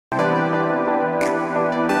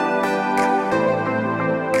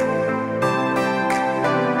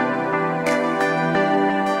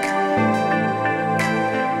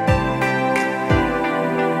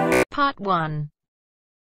1.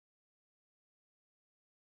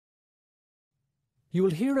 You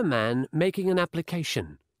will hear a man making an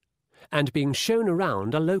application and being shown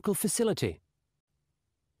around a local facility.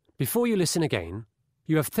 Before you listen again,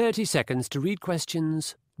 you have 30 seconds to read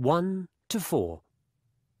questions 1 to 4.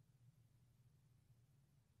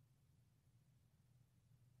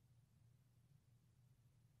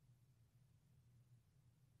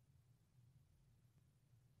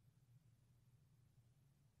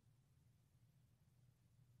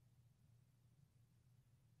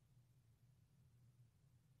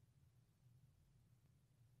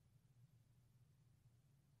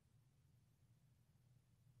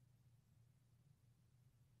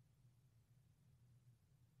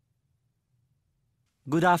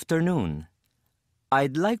 Good afternoon.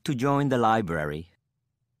 I'd like to join the library.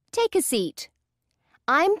 Take a seat.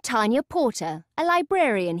 I'm Tanya Porter, a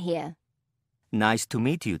librarian here. Nice to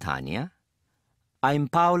meet you, Tanya. I'm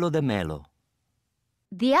Paolo De Melo.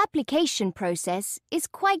 The application process is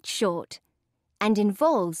quite short and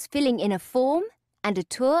involves filling in a form and a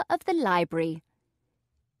tour of the library.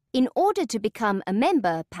 In order to become a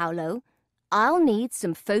member, Paolo, I'll need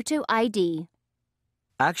some photo ID.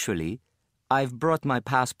 Actually, I've brought my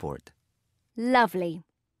passport. Lovely.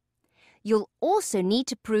 You'll also need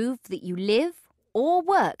to prove that you live or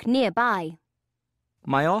work nearby.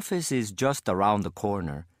 My office is just around the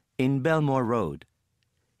corner, in Belmore Road.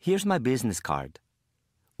 Here's my business card.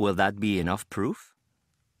 Will that be enough proof?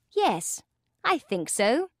 Yes, I think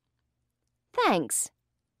so. Thanks.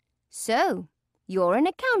 So, you're an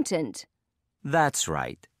accountant? That's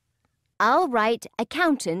right. I'll write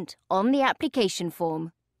accountant on the application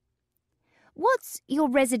form. What's your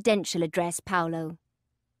residential address, Paolo?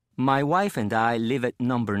 My wife and I live at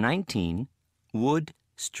number 19, Wood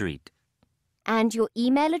Street. And your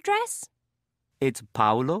email address? It's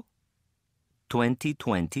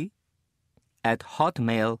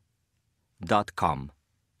paolo2020@hotmail.com.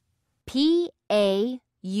 PAULO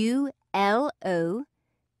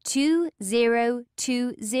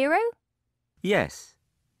 2020? Yes.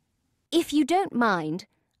 If you don't mind,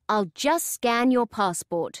 I'll just scan your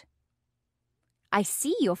passport. I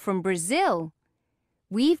see you're from Brazil.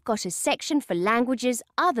 We've got a section for languages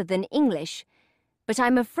other than English, but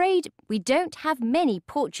I'm afraid we don't have many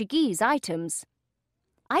Portuguese items.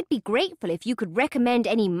 I'd be grateful if you could recommend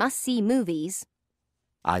any must-see movies.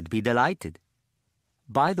 I'd be delighted.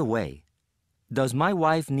 By the way, does my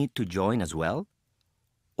wife need to join as well?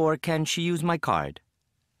 Or can she use my card?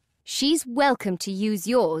 She's welcome to use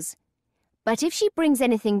yours, but if she brings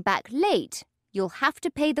anything back late, you'll have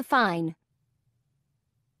to pay the fine.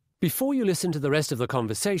 Before you listen to the rest of the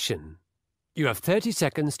conversation, you have 30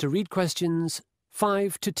 seconds to read questions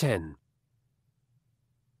 5 to 10.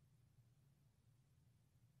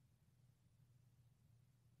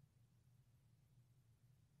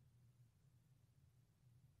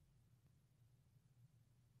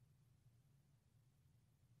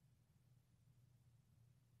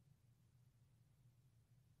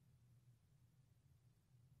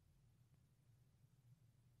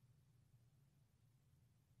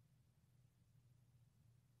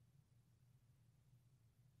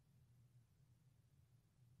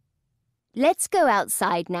 Let's go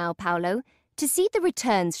outside now, Paolo, to see the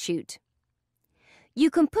returns chute. You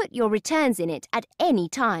can put your returns in it at any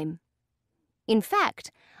time. In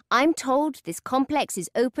fact, I'm told this complex is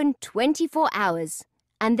open 24 hours,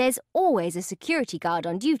 and there's always a security guard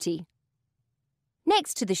on duty.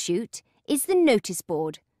 Next to the chute is the notice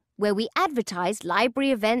board, where we advertise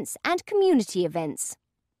library events and community events.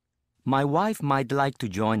 My wife might like to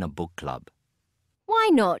join a book club. Why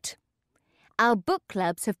not? Our book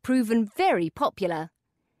clubs have proven very popular.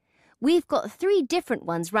 We've got 3 different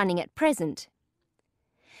ones running at present.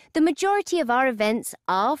 The majority of our events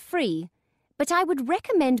are free, but I would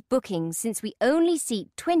recommend booking since we only seat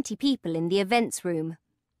 20 people in the events room.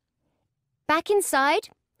 Back inside,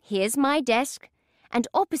 here's my desk, and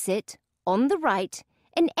opposite, on the right,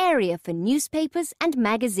 an area for newspapers and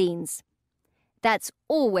magazines. That's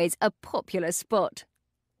always a popular spot.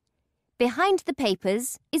 Behind the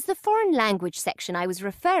papers is the foreign language section I was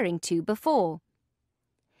referring to before.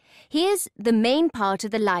 Here's the main part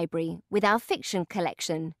of the library with our fiction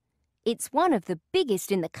collection. It's one of the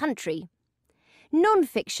biggest in the country.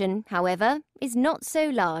 Non-fiction, however, is not so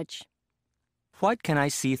large. What can I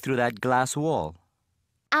see through that glass wall?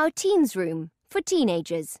 Our teens room for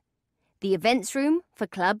teenagers, the events room for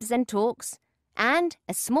clubs and talks, and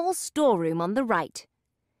a small storeroom on the right.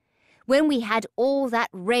 When we had all that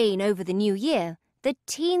rain over the new year, the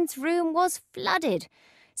teens room was flooded,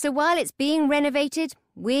 so while it's being renovated,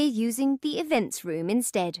 we're using the events room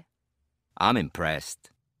instead. I'm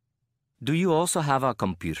impressed. Do you also have a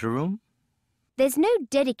computer room? There's no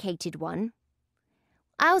dedicated one.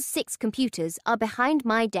 Our 6 computers are behind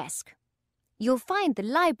my desk. You'll find the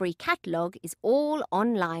library catalogue is all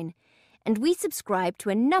online, and we subscribe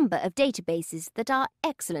to a number of databases that are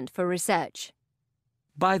excellent for research.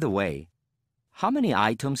 By the way, how many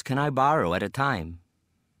items can I borrow at a time?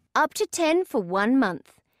 Up to 10 for 1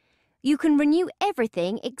 month. You can renew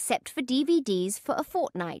everything except for DVDs for a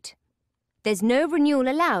fortnight. There's no renewal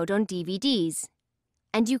allowed on DVDs.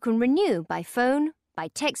 And you can renew by phone, by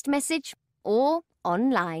text message, or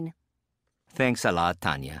online. Thanks a lot,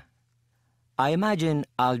 Tanya. I imagine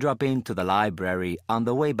I'll drop into the library on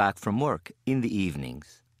the way back from work in the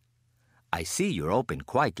evenings. I see you're open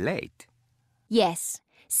quite late. Yes,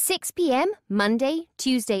 6 p.m. Monday,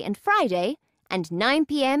 Tuesday and Friday, and 9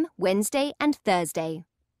 p.m. Wednesday and Thursday.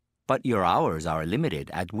 But your hours are limited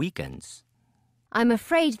at weekends. I'm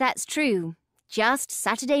afraid that's true. Just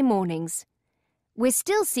Saturday mornings. We're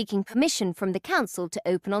still seeking permission from the council to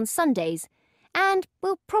open on Sundays, and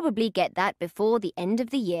we'll probably get that before the end of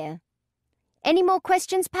the year. Any more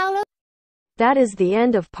questions, Paolo? That is the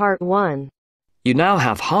end of part 1. You now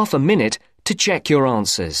have half a minute to check your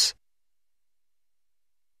answers.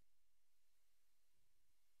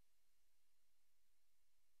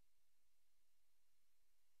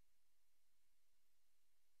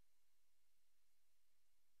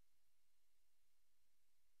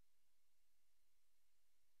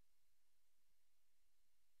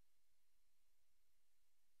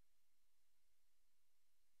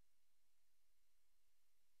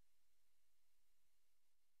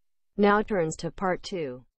 Now turns to part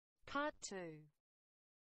 2. Part 2.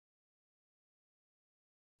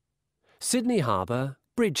 Sydney Harbour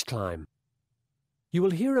Bridge Climb. You will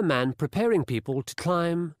hear a man preparing people to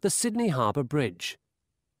climb the Sydney Harbour Bridge.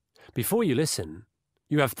 Before you listen,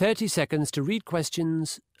 you have 30 seconds to read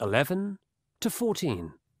questions 11 to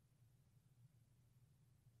 14.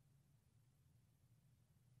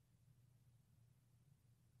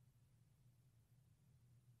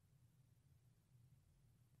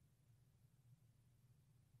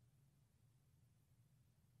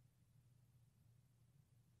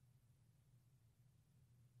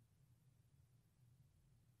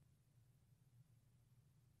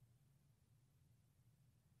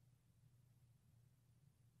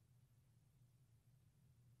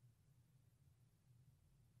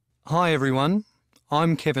 Hi everyone,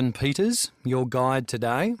 I'm Kevin Peters, your guide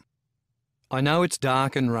today. I know it's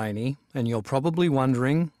dark and rainy and you're probably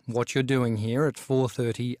wondering what you're doing here at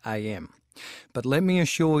 4:30 a.m. But let me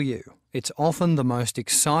assure you, it's often the most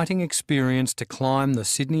exciting experience to climb the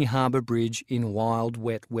Sydney Harbour Bridge in wild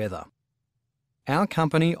wet weather. Our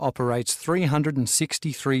company operates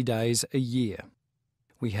 363 days a year.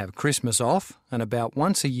 We have Christmas off and about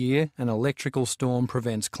once a year an electrical storm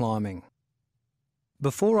prevents climbing.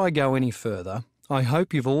 Before I go any further, I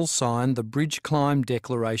hope you've all signed the Bridge Climb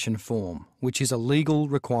Declaration form, which is a legal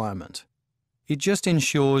requirement. It just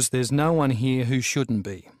ensures there's no one here who shouldn't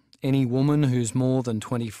be. Any woman who's more than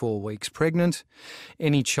 24 weeks pregnant,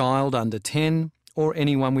 any child under 10, or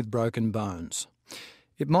anyone with broken bones.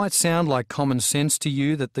 It might sound like common sense to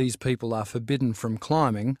you that these people are forbidden from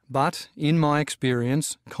climbing, but in my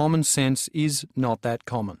experience, common sense is not that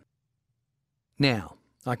common. Now,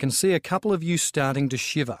 I can see a couple of you starting to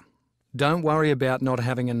shiver. Don't worry about not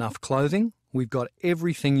having enough clothing. We've got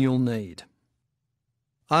everything you'll need.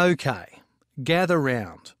 Okay, gather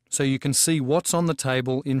round so you can see what's on the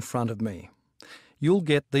table in front of me. You'll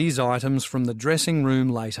get these items from the dressing room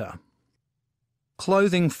later.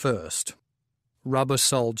 Clothing first.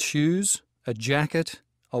 Rubber-soled shoes, a jacket,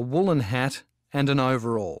 a woolen hat and an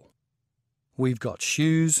overall. We've got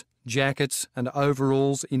shoes, jackets and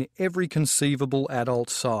overalls in every conceivable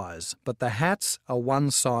adult size, but the hats are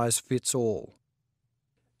one size fits all.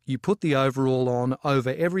 You put the overall on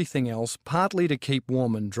over everything else, partly to keep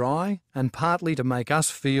warm and dry, and partly to make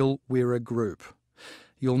us feel we're a group.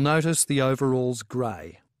 You'll notice the overall's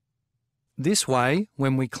grey. This way,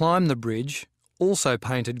 when we climb the bridge, also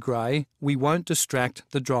painted grey, we won't distract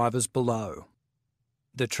the drivers below.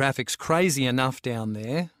 The traffic's crazy enough down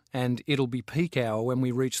there, and it'll be peak hour when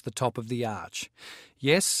we reach the top of the arch.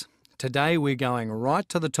 Yes, today we're going right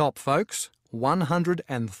to the top, folks,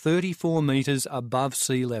 134 metres above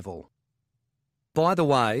sea level. By the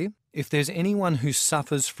way, if there's anyone who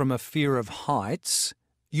suffers from a fear of heights,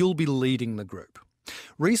 you'll be leading the group.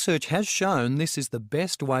 Research has shown this is the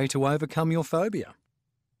best way to overcome your phobia.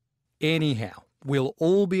 Anyhow, we'll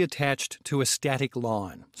all be attached to a static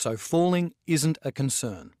line, so falling isn't a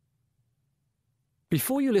concern.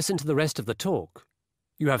 Before you listen to the rest of the talk,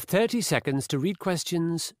 you have 30 seconds to read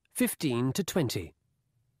questions 15 to 20.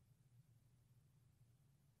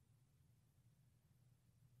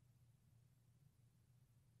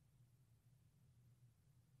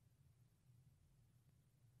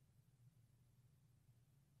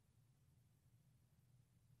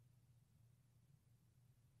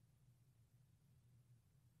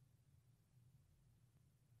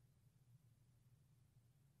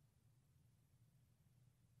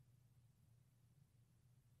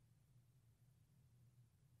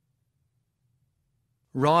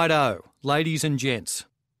 Righto, ladies and gents.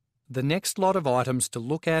 The next lot of items to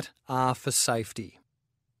look at are for safety.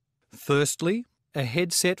 Firstly, a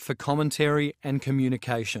headset for commentary and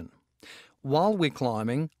communication. While we're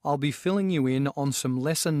climbing, I'll be filling you in on some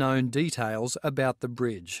lesser-known details about the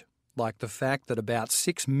bridge, like the fact that about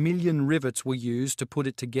 6 million rivets were used to put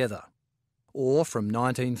it together. Or from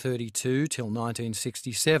 1932 till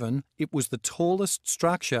 1967, it was the tallest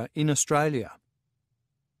structure in Australia.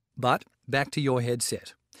 But back to your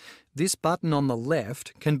headset. This button on the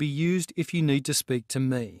left can be used if you need to speak to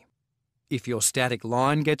me, if your static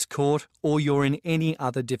line gets caught or you're in any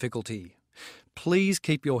other difficulty. Please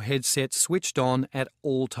keep your headset switched on at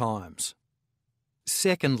all times.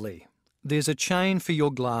 Secondly, there's a chain for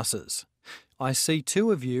your glasses. I see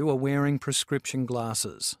 2 of you are wearing prescription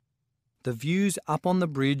glasses. The views up on the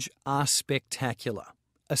bridge are spectacular,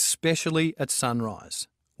 especially at sunrise,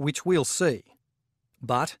 which we'll see.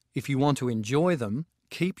 But if you want to enjoy them,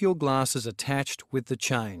 keep your glasses attached with the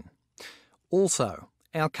chain. Also,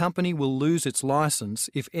 our company will lose its licence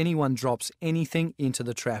if anyone drops anything into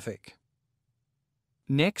the traffic.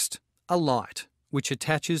 Next, a light, which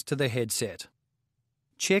attaches to the headset.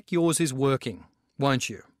 Check yours is working, won't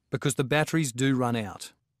you? Because the batteries do run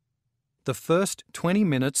out. The first 20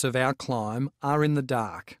 minutes of our climb are in the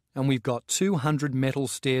dark, and we've got 200 metal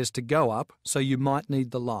stairs to go up, so you might need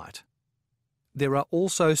the light. There are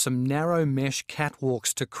also some narrow mesh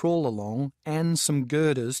catwalks to crawl along and some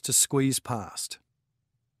girders to squeeze past.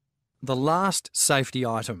 The last safety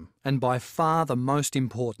item, and by far the most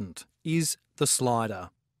important, is the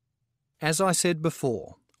slider. As I said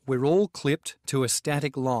before, we're all clipped to a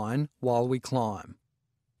static line while we climb.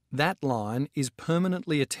 That line is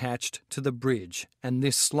permanently attached to the bridge, and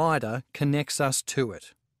this slider connects us to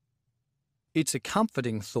it. It's a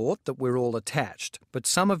comforting thought that we're all attached, but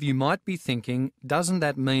some of you might be thinking, doesn't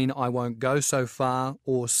that mean I won't go so far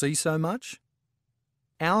or see so much?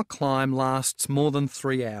 Our climb lasts more than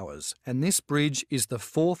 3 hours, and this bridge is the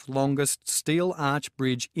 4th longest steel arch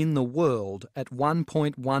bridge in the world at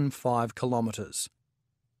 1.15 kilometres.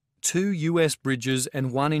 2 US bridges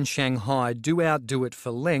and 1 in Shanghai do outdo it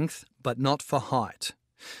for length, but not for height.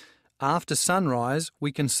 After sunrise,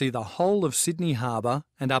 we can see the whole of Sydney Harbour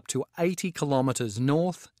and up to 80 kilometres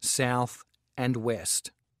north, south and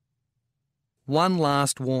west. One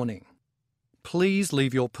last warning. Please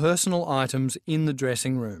leave your personal items in the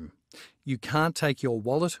dressing room. You can't take your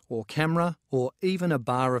wallet or camera or even a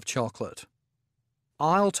bar of chocolate.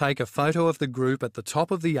 I'll take a photo of the group at the top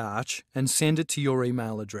of the arch and send it to your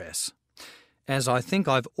email address. As I think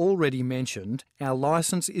I've already mentioned, our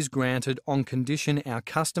licence is granted on condition our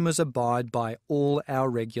customers abide by all our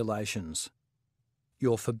regulations.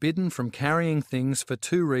 You're forbidden from carrying things for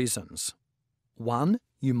 2 reasons. 1,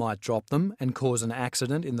 you might drop them and cause an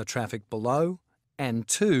accident in the traffic below. And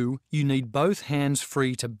 2, you need both hands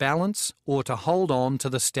free to balance or to hold on to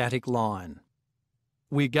the static line.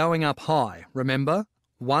 We're going up high, remember?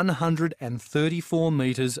 134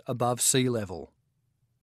 metres above sea level.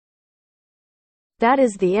 That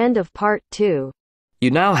is the end of part 2.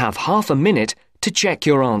 You now have half a minute to check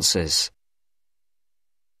your answers.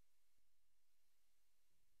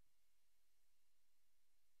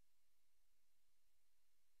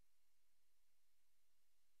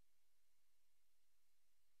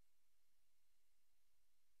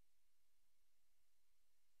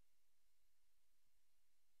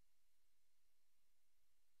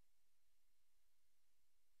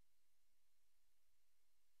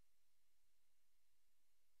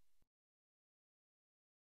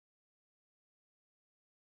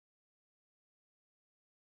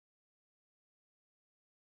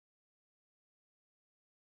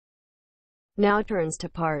 Now turns to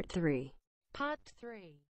part 3. Part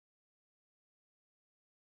 3.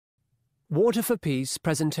 Water for Peace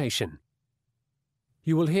presentation.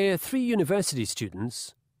 You will hear 3 university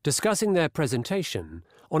students discussing their presentation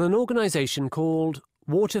on an organisation called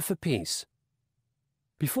Water for Peace.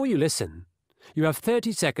 Before you listen, you have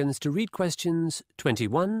 30 seconds to read questions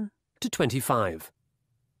 21 to 25.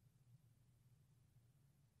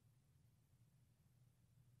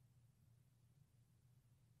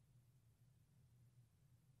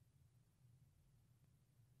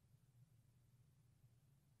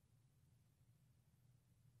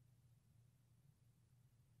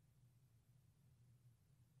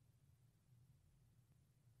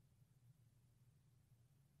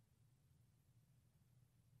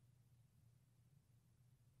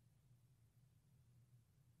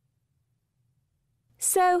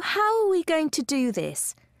 So how are we going to do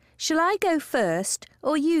this? Shall I go first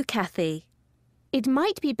or you, Kathy? It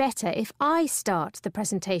might be better if I start the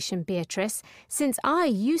presentation, Beatrice, since I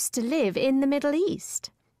used to live in the Middle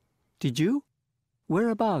East. Did you?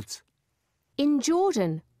 Whereabouts? In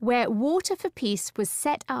Jordan, where Water for Peace was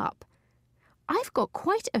set up. I've got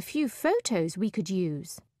quite a few photos we could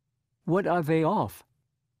use. What are they of?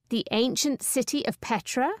 The ancient city of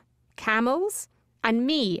Petra, camels, and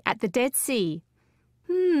me at the Dead Sea.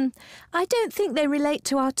 I don't think they relate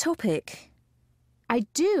to our topic. I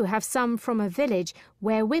do have some from a village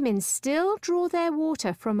where women still draw their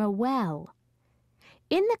water from a well.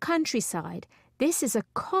 In the countryside, this is a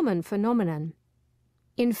common phenomenon.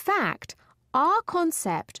 In fact, our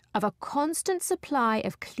concept of a constant supply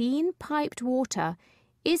of clean piped water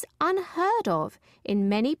is unheard of in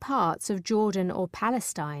many parts of Jordan or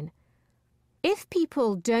Palestine. If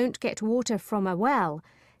people don't get water from a well,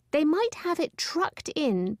 they might have it trucked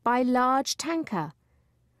in by large tanker,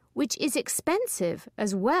 which is expensive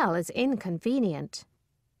as well as inconvenient.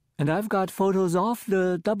 And I've got photos off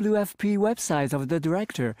the WFP website of the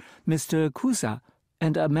director, Mr. Kusa,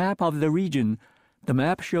 and a map of the region. The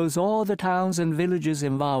map shows all the towns and villages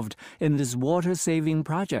involved in this water-saving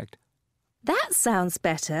project. That sounds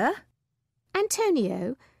better.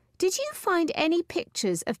 Antonio, did you find any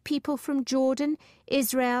pictures of people from Jordan,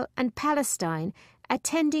 Israel and Palestine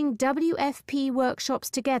attending WFP workshops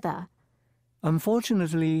together?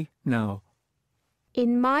 Unfortunately, no.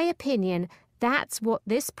 In my opinion, that's what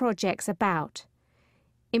this project's about.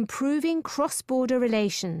 Improving cross-border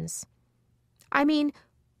relations. I mean,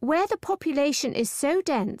 where the population is so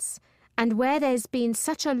dense and where there's been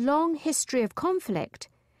such a long history of conflict,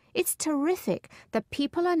 it's terrific that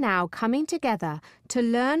people are now coming together to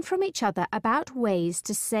learn from each other about ways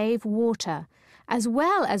to save water, as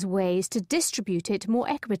well as ways to distribute it more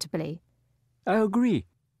equitably. I agree.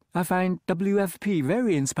 I find WFP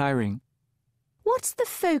very inspiring. What's the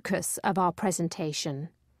focus of our presentation?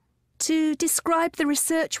 To describe the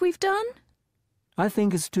research we've done? I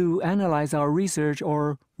think it's to analyze our research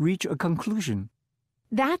or reach a conclusion.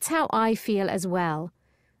 That's how I feel as well.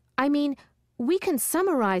 I mean, we can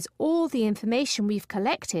summarize all the information we've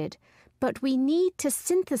collected, but we need to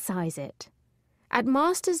synthesize it. At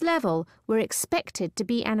master's level, we're expected to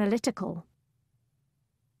be analytical.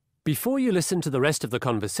 Before you listen to the rest of the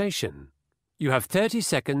conversation, you have 30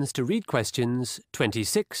 seconds to read questions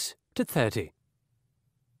 26 to 30.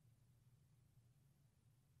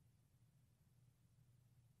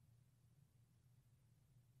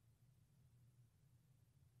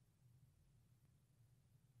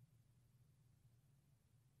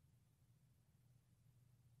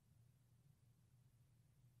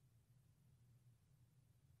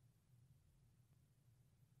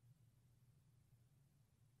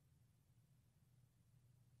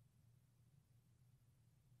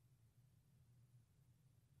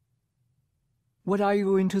 What are you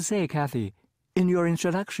going to say, Kathy, in your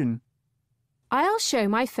introduction? I'll show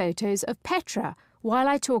my photos of Petra while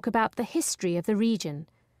I talk about the history of the region.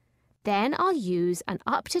 Then I'll use an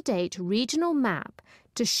up-to-date regional map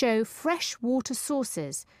to show fresh water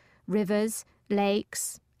sources, rivers,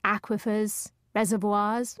 lakes, aquifers,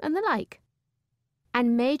 reservoirs, and the like,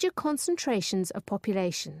 and major concentrations of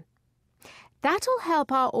population. That'll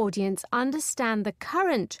help our audience understand the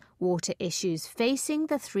current water issues facing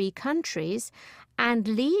the three countries and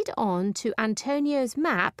lead on to Antonio's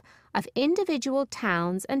map of individual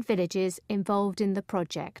towns and villages involved in the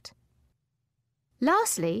project.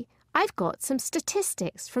 Lastly, I've got some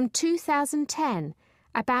statistics from 2010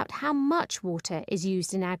 about how much water is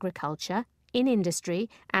used in agriculture, in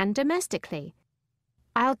industry and domestically.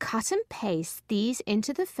 I'll cut and paste these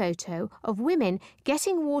into the photo of women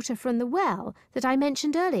getting water from the well that I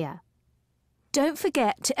mentioned earlier. Don't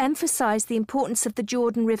forget to emphasise the importance of the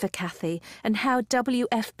Jordan River, Kathy, and how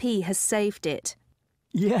WFP has saved it.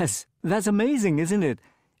 Yes, that's amazing, isn't it?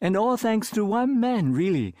 And all thanks to one man,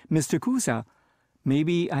 really, Mr. Kusa.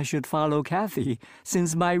 Maybe I should follow Kathy,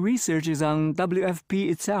 since my research is on WFP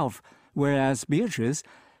itself, whereas Beatrice,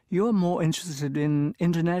 you're more interested in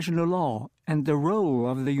international law and the role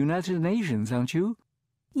of the United Nations, aren't you?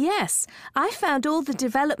 Yes, I found all the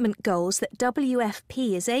development goals that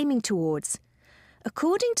WFP is aiming towards.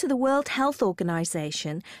 According to the World Health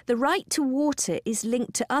Organization, the right to water is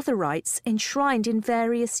linked to other rights enshrined in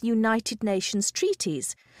various United Nations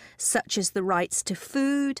treaties, such as the rights to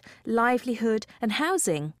food, livelihood and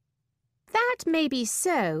housing. That may be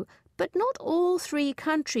so, but not all three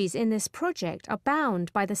countries in this project are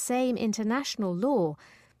bound by the same international law.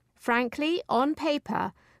 Frankly, on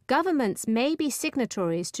paper, governments may be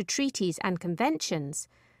signatories to treaties and conventions,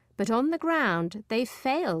 but on the ground they've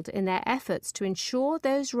failed in their efforts to ensure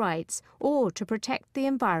those rights or to protect the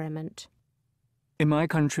environment. In my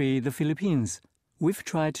country, the Philippines, we've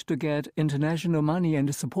tried to get international money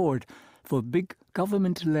and support for big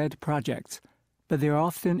government-led projects, but they're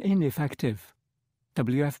often ineffective.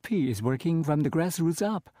 WFP is working from the grassroots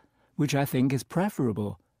up, which I think is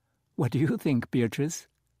preferable. What do you think, Beatrice?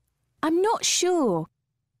 I'm not sure.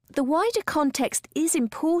 The wider context is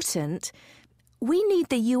important. We need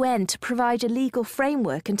the UN to provide a legal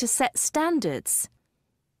framework and to set standards.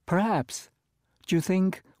 Perhaps. Do you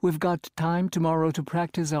think we've got time tomorrow to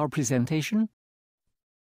practice our presentation?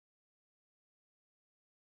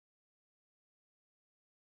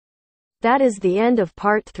 That is the end of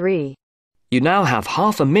part 3. You now have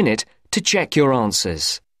half a minute to check your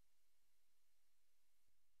answers.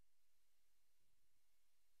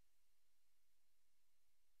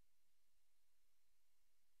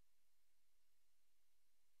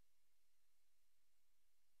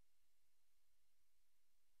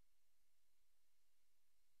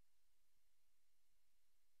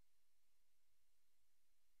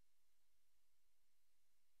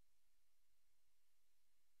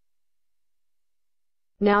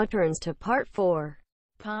 Now turns to part 4.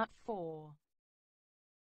 Part 4.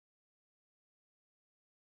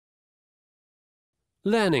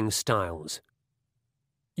 Learning styles.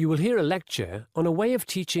 You will hear a lecture on a way of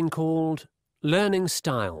teaching called Learning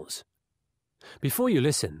Styles. Before you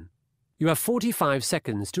listen, you have 45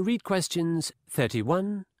 seconds to read questions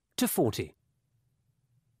 31 to 40.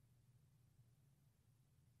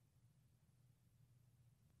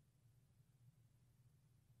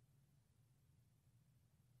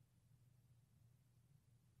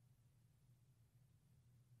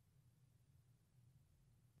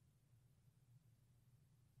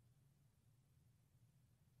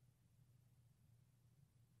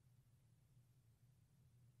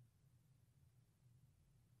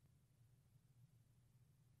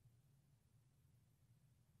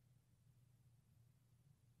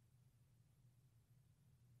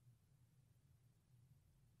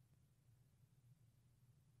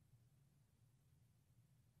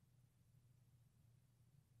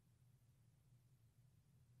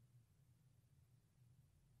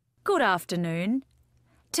 Good afternoon.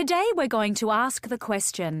 Today we're going to ask the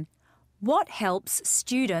question, what helps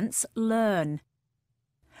students learn?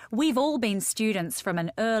 We've all been students from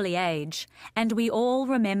an early age, and we all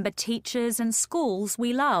remember teachers and schools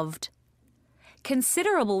we loved.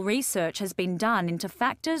 Considerable research has been done into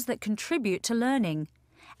factors that contribute to learning,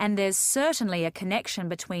 and there's certainly a connection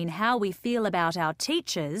between how we feel about our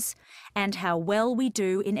teachers and how well we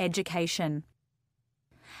do in education.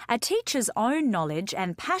 A teacher's own knowledge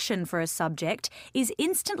and passion for a subject is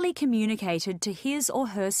instantly communicated to his or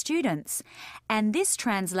her students, and this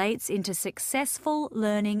translates into successful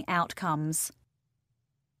learning outcomes.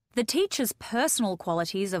 The teacher's personal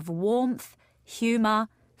qualities of warmth, humour,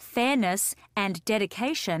 fairness and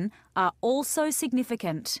dedication are also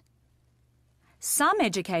significant. Some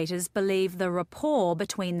educators believe the rapport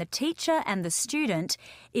between the teacher and the student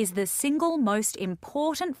is the single most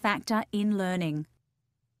important factor in learning.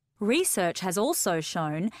 Research has also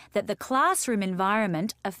shown that the classroom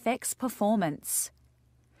environment affects performance.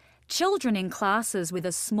 Children in classes with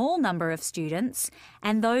a small number of students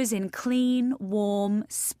and those in clean, warm,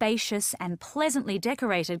 spacious and pleasantly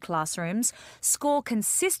decorated classrooms score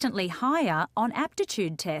consistently higher on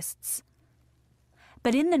aptitude tests.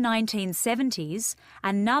 But in the 1970s,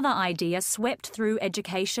 another idea swept through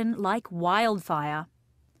education like wildfire.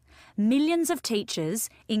 Millions of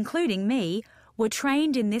teachers, including me, were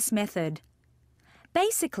trained in this method.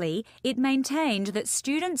 Basically, it maintained that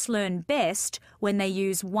students learn best when they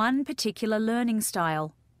use one particular learning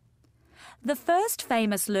style. The first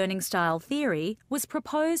famous learning style theory was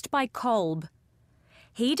proposed by Kolb.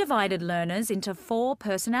 He divided learners into 4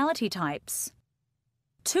 personality types.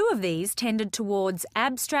 2 of these tended towards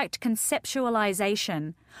abstract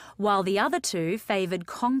conceptualization, while the other 2 favoured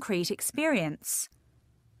concrete experience.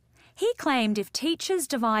 He claimed if teachers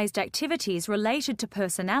devised activities related to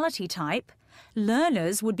personality type,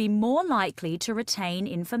 learners would be more likely to retain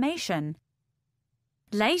information.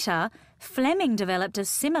 Later, Fleming developed a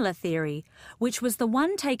similar theory, which was the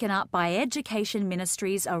one taken up by education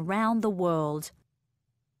ministries around the world.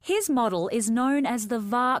 His model is known as the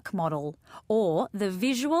VARK model, or the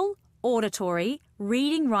Visual, Auditory,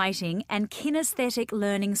 Reading, Writing and Kinesthetic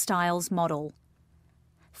Learning Styles model.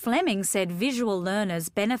 Fleming said visual learners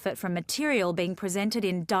benefit from material being presented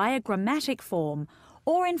in diagrammatic form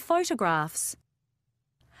or in photographs.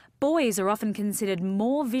 Boys are often considered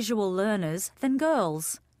more visual learners than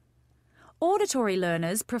girls. Auditory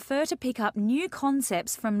learners prefer to pick up new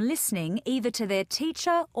concepts from listening either to their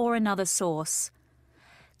teacher or another source.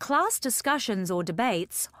 Class discussions or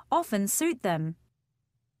debates often suit them.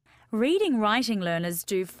 Reading-writing learners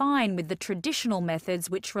do fine with the traditional methods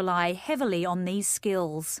which rely heavily on these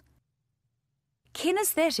skills.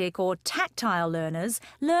 Kinesthetic or tactile learners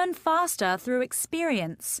learn faster through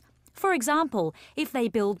experience. For example, if they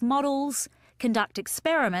build models, conduct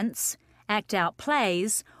experiments, act out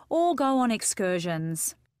plays, or go on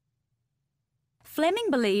excursions. Fleming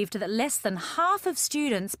believed that less than half of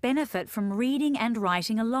students benefit from reading and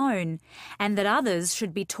writing alone, and that others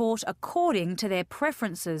should be taught according to their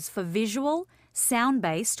preferences for visual,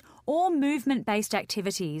 sound-based, or movement-based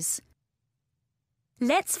activities.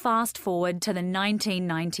 Let's fast forward to the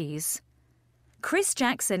 1990s. Chris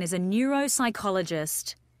Jackson is a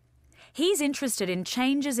neuropsychologist. He's interested in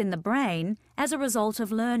changes in the brain as a result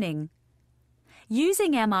of learning.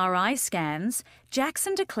 Using MRI scans,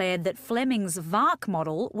 Jackson declared that Fleming's VARK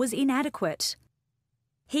model was inadequate.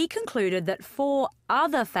 He concluded that 4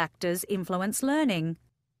 other factors influence learning.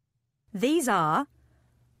 These are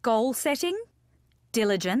goal setting,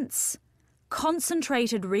 diligence,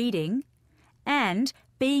 concentrated reading, and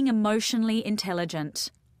being emotionally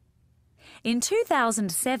intelligent. In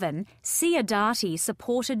 2007, Sia Dati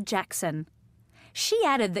supported Jackson. She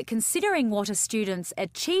added that considering what a student's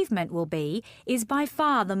achievement will be is by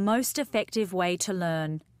far the most effective way to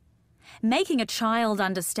learn. Making a child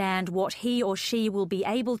understand what he or she will be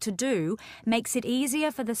able to do makes it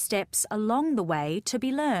easier for the steps along the way to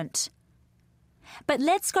be learnt. But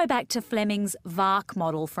let's go back to Fleming's VARK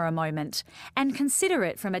model for a moment and consider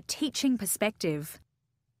it from a teaching perspective.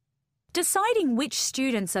 Deciding which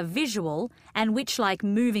students are visual and which like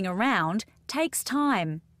moving around takes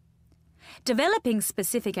time. Developing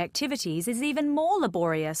specific activities is even more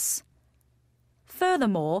laborious.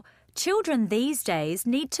 Furthermore, children these days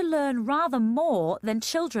need to learn rather more than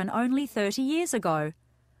children only 30 years ago.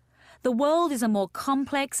 The world is a more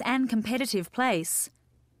complex and competitive place.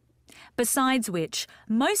 Besides which,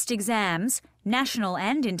 most exams, national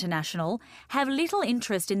and international, have little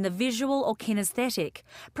interest in the visual or kinesthetic,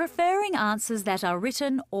 preferring answers that are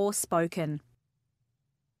written or spoken.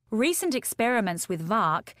 Recent experiments with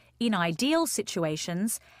VARK, in ideal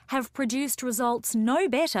situations, have produced results no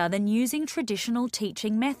better than using traditional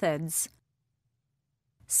teaching methods.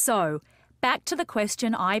 So, back to the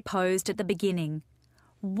question I posed at the beginning.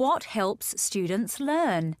 What helps students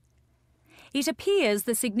learn? It appears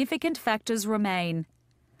the significant factors remain: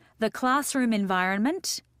 the classroom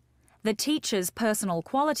environment, the teacher's personal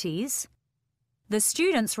qualities, the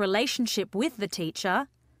student's relationship with the teacher,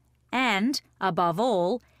 and, above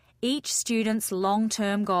all, each student's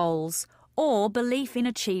long-term goals or belief in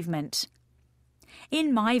achievement.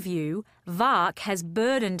 In my view, VARK has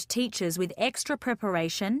burdened teachers with extra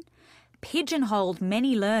preparation, pigeonholed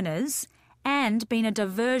many learners, and been a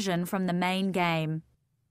diversion from the main game.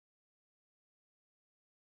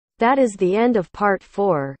 That is the end of part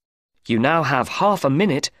 4. You now have half a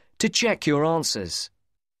minute to check your answers.